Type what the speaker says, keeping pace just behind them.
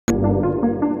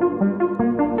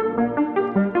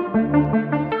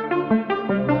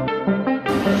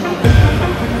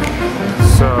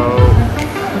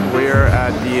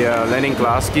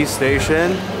Leningladsky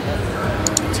station,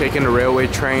 taking the railway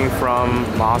train from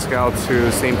Moscow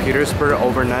to Saint Petersburg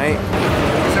overnight.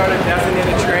 These are the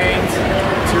designated trains,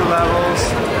 2 levels.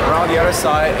 Around the other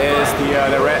side is the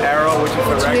red arrow, which is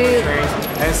the regular trains.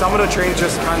 And some of the trains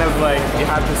just kind of like, you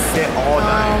have to sit all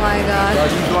night. Oh my god. So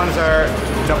these ones are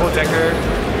double-decker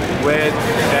with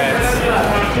beds.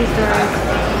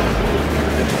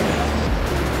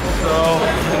 So,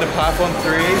 in the platform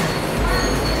 3,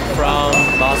 from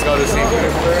Moscow to St.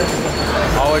 Petersburg,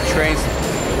 our trains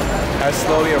have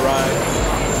slowly arrived,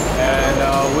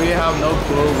 and we have no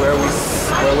clue where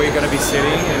we're gonna be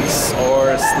sitting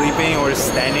or sleeping or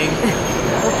standing.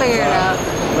 We'll figure it out.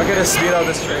 Look at the speed of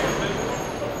this train.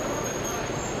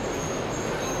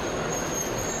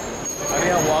 I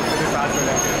think I'll walk a bit faster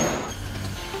than you.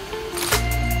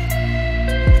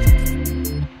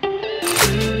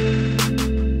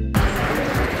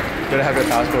 Gotta have your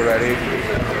passport ready.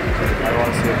 I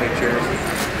want to see a picture.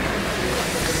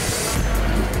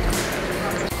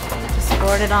 Just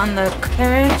boarded on the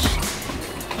carriage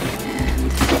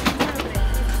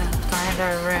and find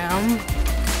our room.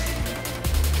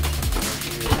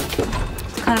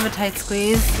 It's kind of a tight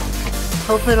squeeze.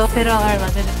 Hopefully it'll fit all our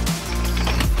luggage.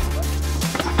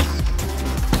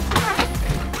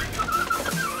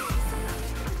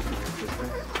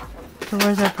 So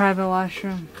where's our private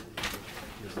washroom?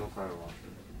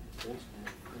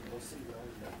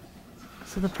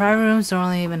 So the private rooms don't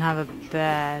really even have a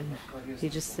bed. You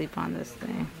just sleep on this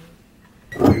thing.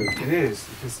 Dude, it is.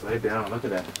 You just lay down. Look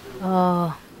at that.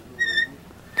 Oh.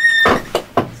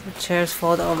 So chairs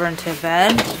fold over into a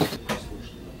bed.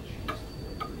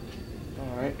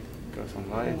 Alright, got some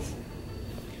lights.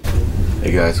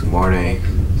 Hey guys, good morning.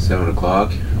 7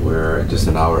 o'clock. We're just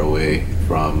an hour away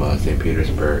from St.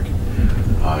 Petersburg.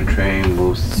 Train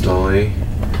moves slowly.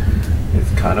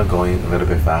 It's kind of going a little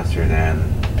bit faster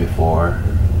than before,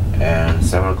 and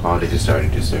 7 o'clock they just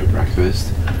started to serve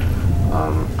breakfast.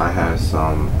 I had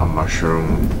a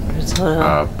mushroom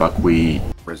Risotto. buckwheat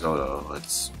risotto.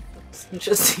 It's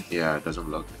interesting. Yeah, it doesn't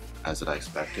look as I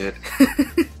expected.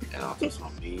 And also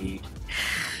some meat,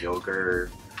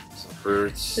 yogurt, some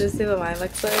fruits. Did you see what mine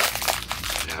looks like?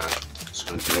 Yeah, just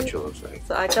gonna see what yours looks like.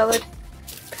 So I got like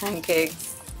pancakes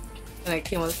and it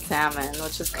came with salmon,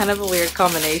 which is kind of a weird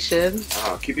combination.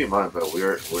 Oh, keep in mind, but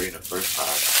we're in the first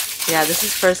class. Yeah, this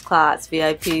is first class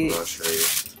VIP. I'll show you.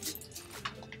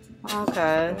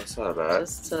 Okay. That's not bad.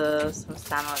 Just some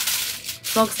salmon,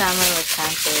 smoked salmon with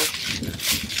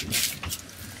pancakes.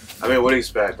 I mean, what do you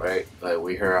expect, right? Like,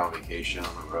 we're here on vacation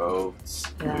on the roads.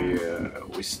 Yeah.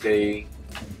 We stay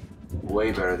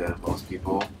way better than most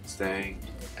people staying,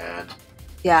 and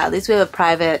Yeah, at least we have a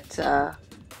private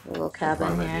little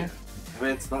cabin here. yeah. I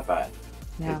mean, it's not bad.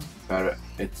 Yeah. It's better.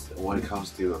 It's when it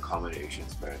comes to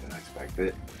accommodations, better than I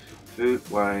expected. Food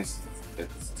wise,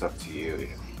 it's up to you. You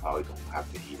probably don't have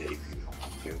to eat it if you don't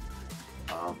want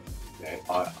to. They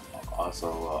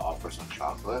also offer some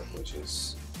chocolate, which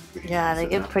is pretty Yeah, they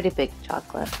decent give now. pretty big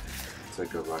chocolate. It's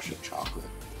like a Russian chocolate.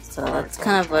 So that's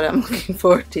kind of what I'm looking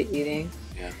forward to eating.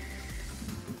 Yeah.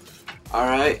 All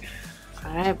right.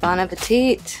 All right, bon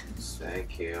appetit.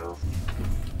 Thank you.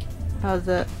 How's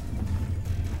it?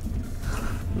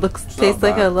 Looks It's tastes not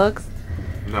like bad. it looks.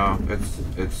 No,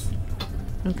 it's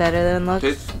Better than looks.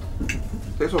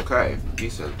 tastes okay,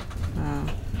 decent. Oh,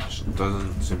 It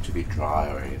doesn't seem to be dry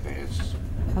or anything. It's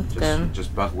that's good.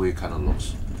 just buckwheat kind of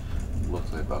looks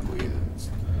like buckwheat. It's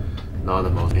not the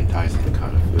most enticing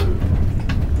kind of food,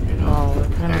 you know. Oh,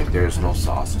 what kind And of- there's no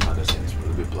sauce on this. It's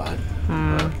really bit bland.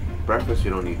 Mm. But breakfast, you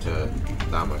don't need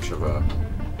that much of a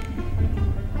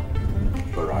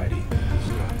variety.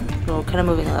 So, We're kind of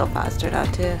moving a little faster now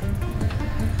too.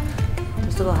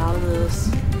 There's little houses,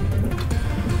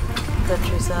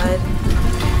 countryside.